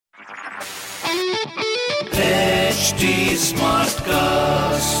HT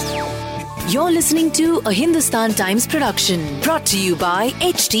Smartcast. You're listening to a Hindustan Times production brought to you by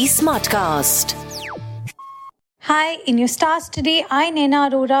HT Smartcast. Hi, in your stars today, I, Naina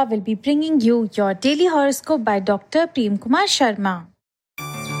Arora, will be bringing you your daily horoscope by Dr. Prem Kumar Sharma.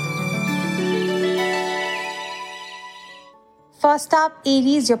 First up,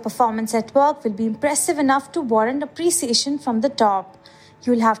 Aries, your performance at work will be impressive enough to warrant appreciation from the top.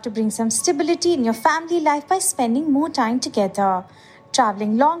 You'll have to bring some stability in your family life by spending more time together.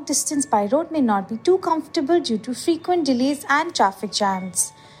 Traveling long distance by road may not be too comfortable due to frequent delays and traffic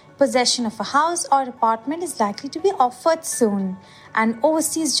jams. Possession of a house or apartment is likely to be offered soon, and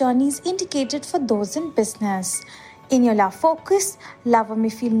overseas journeys indicated for those in business. In your love focus, lover may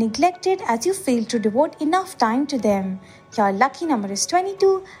feel neglected as you fail to devote enough time to them. Your lucky number is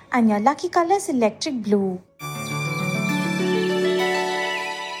 22 and your lucky color is electric blue.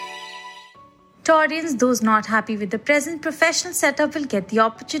 Taurians, those not happy with the present professional setup will get the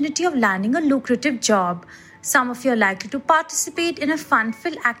opportunity of landing a lucrative job. Some of you are likely to participate in a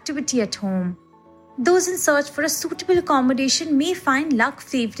fun-filled activity at home. Those in search for a suitable accommodation may find luck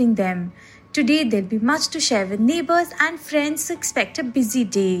favoring them. Today, there'll be much to share with neighbors and friends, so expect a busy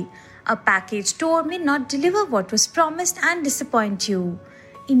day. A package tour may not deliver what was promised and disappoint you.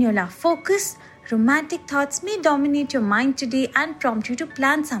 In your love focus, romantic thoughts may dominate your mind today and prompt you to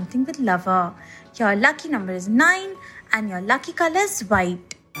plan something with lover. Your lucky number is 9 and your lucky color is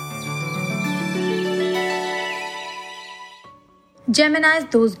white.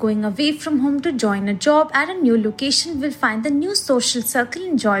 Geminis, those going away from home to join a job at a new location will find the new social circle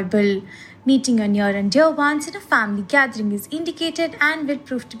enjoyable. Meeting your near and dear ones in a family gathering is indicated and will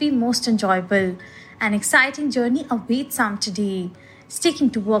prove to be most enjoyable. An exciting journey awaits some today. Sticking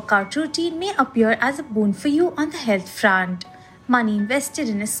to workout routine may appear as a boon for you on the health front. Money invested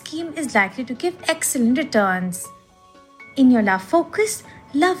in a scheme is likely to give excellent returns. In your love focus,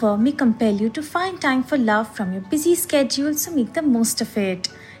 lover may compel you to find time for love from your busy schedule, so make the most of it.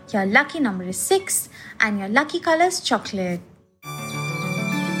 Your lucky number is 6 and your lucky color is chocolate.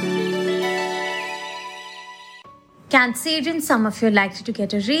 Cancerian, some of you are likely to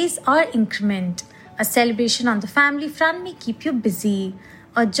get a raise or increment. A celebration on the family front may keep you busy.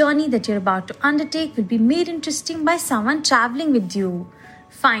 A journey that you're about to undertake will be made interesting by someone traveling with you.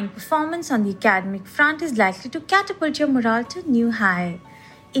 Fine performance on the academic front is likely to catapult your morale to a new high.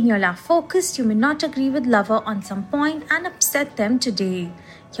 In your love focus, you may not agree with lover on some point and upset them today.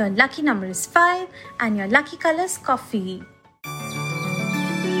 Your lucky number is 5 and your lucky color is coffee.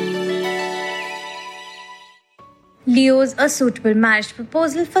 Leos, a suitable marriage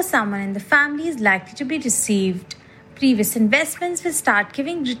proposal for someone in the family is likely to be received. Previous investments will start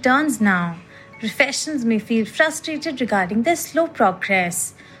giving returns now. Professionals may feel frustrated regarding their slow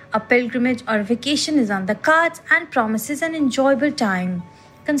progress. A pilgrimage or vacation is on the cards and promises an enjoyable time.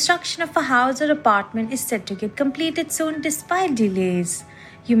 Construction of a house or apartment is set to get completed soon despite delays.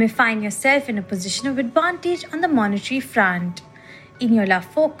 You may find yourself in a position of advantage on the monetary front. In your love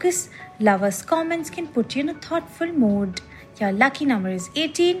focus, lovers' comments can put you in a thoughtful mood. Your lucky number is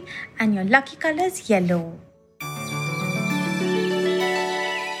 18 and your lucky color is yellow.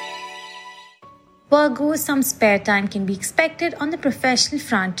 Virgo, some spare time can be expected on the professional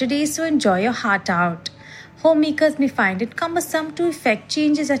front today, so enjoy your heart out. Homemakers may find it cumbersome to effect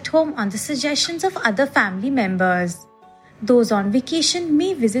changes at home on the suggestions of other family members. Those on vacation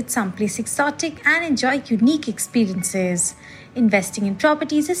may visit someplace exotic and enjoy unique experiences. Investing in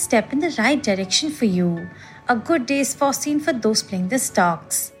property is a step in the right direction for you. A good day is foreseen for those playing the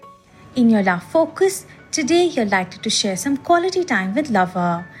stocks. In your love focus, today you're likely to share some quality time with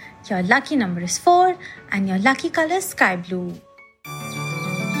lover. Your lucky number is 4 and your lucky color is sky blue.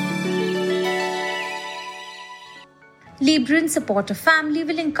 Libran, support of family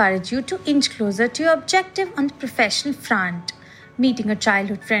will encourage you to inch closer to your objective on the professional front. Meeting a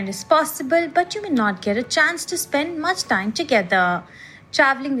childhood friend is possible, but you may not get a chance to spend much time together.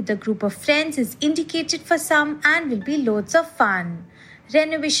 Traveling with a group of friends is indicated for some and will be loads of fun.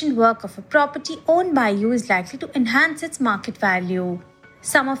 Renovation work of a property owned by you is likely to enhance its market value.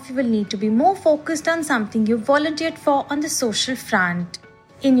 Some of you will need to be more focused on something you volunteered for on the social front.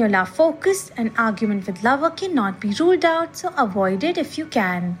 In your love focus, an argument with lover cannot be ruled out, so avoid it if you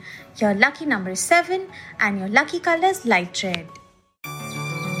can. Your lucky number is 7 and your lucky color is light red.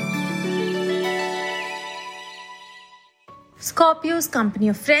 Scorpio's company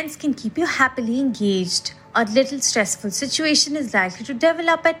of friends can keep you happily engaged. A little stressful situation is likely to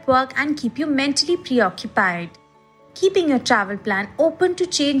develop at work and keep you mentally preoccupied. Keeping your travel plan open to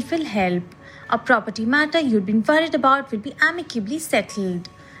change will help. A property matter you've been worried about will be amicably settled.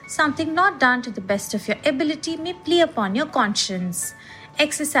 something not done to the best of your ability may play upon your conscience.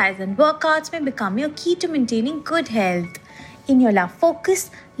 Exercise and workouts may become your key to maintaining good health. In your love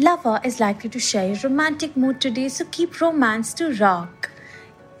focus, lover is likely to share your romantic mood today, so keep romance to rock.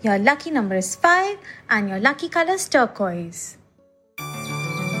 Your lucky number is 5 and your lucky color is turquoise.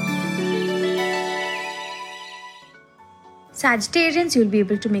 Sagittarians, you'll be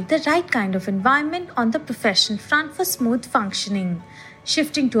able to make the right kind of environment on the professional front for smooth functioning.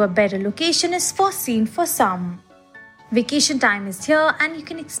 Shifting to a better location is foreseen for some. Vacation time is here and you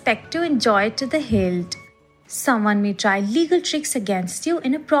can expect to enjoy it to the hilt. Someone may try legal tricks against you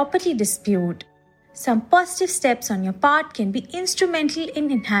in a property dispute. Some positive steps on your part can be instrumental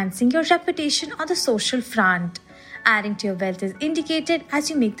in enhancing your reputation on the social front. Adding to your wealth is indicated as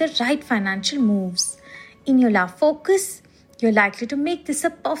you make the right financial moves. In your love focus, you're likely to make this a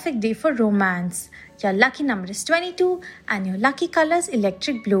perfect day for romance. Your lucky number is 22 and your lucky color is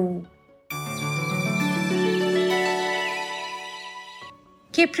electric blue.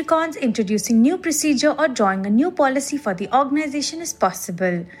 Capricorns, introducing new procedure or drawing a new policy for the organization is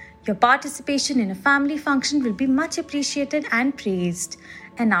possible. Your participation in a family function will be much appreciated and praised.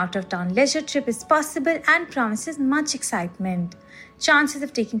 An out-of-town leisure trip is possible and promises much excitement. Chances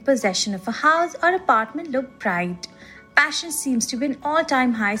of taking possession of a house or apartment look bright. Passion seems to be an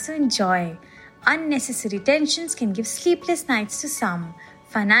all-time high, so enjoy. Unnecessary tensions can give sleepless nights to some.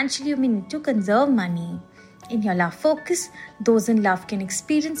 Financially, you may need to conserve money. In your love focus, those in love can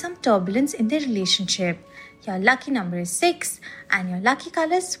experience some turbulence in their relationship. Your lucky number is 6 and your lucky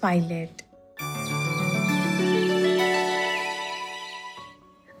color is violet.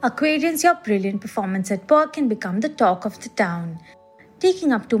 Aquarians, your brilliant performance at work can become the talk of the town.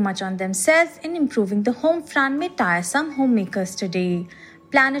 Taking up too much on themselves in improving the home front may tire some homemakers today.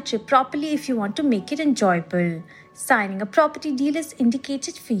 Plan a trip properly if you want to make it enjoyable. Signing a property deal is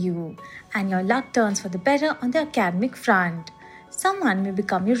indicated for you, and your luck turns for the better on the academic front. Someone may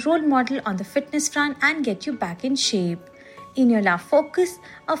become your role model on the fitness front and get you back in shape. In your love focus,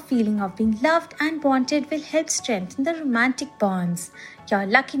 a feeling of being loved and wanted will help strengthen the romantic bonds. Your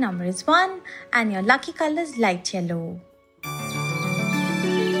lucky number is 1 and your lucky color is light yellow.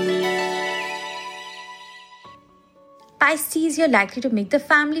 Pisces, you're likely to make the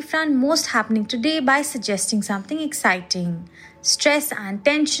family front most happening today by suggesting something exciting. Stress and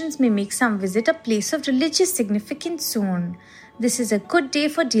tensions may make some visit a place of religious significance soon. This is a good day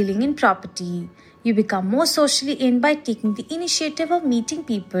for dealing in property. You become more socially in by taking the initiative of meeting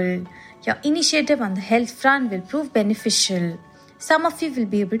people. Your initiative on the health front will prove beneficial. Some of you will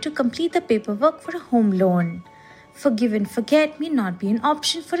be able to complete the paperwork for a home loan. Forgive and forget may not be an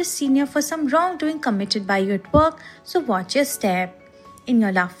option for a senior for some wrongdoing committed by you at work, so watch your step. In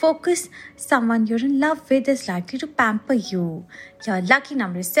your love focus, someone you're in love with is likely to pamper you. Your lucky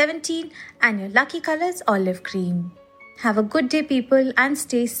number is 17 and your lucky color is olive green. Have a good day, people, and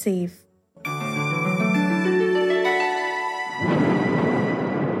stay safe.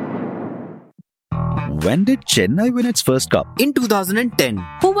 When did Chennai win its first cup? In 2010.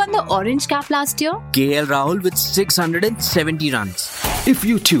 Who won the Orange Cap last year? KL Rahul with 670 runs. If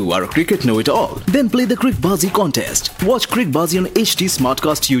you too are a cricket know-it-all, then play the Crickbazi contest. Watch Crickbazi on HT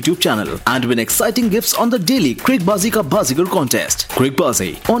Smartcast YouTube channel and win exciting gifts on the daily Crickbazi Ka Bazigar contest.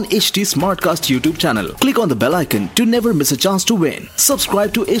 Crickbazi on HT Smartcast YouTube channel. Click on the bell icon to never miss a chance to win.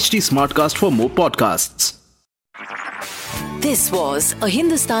 Subscribe to HT Smartcast for more podcasts. This was a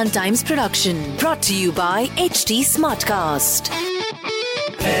Hindustan Times production brought to you by HT Smartcast.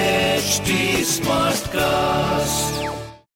 HT Smartcast.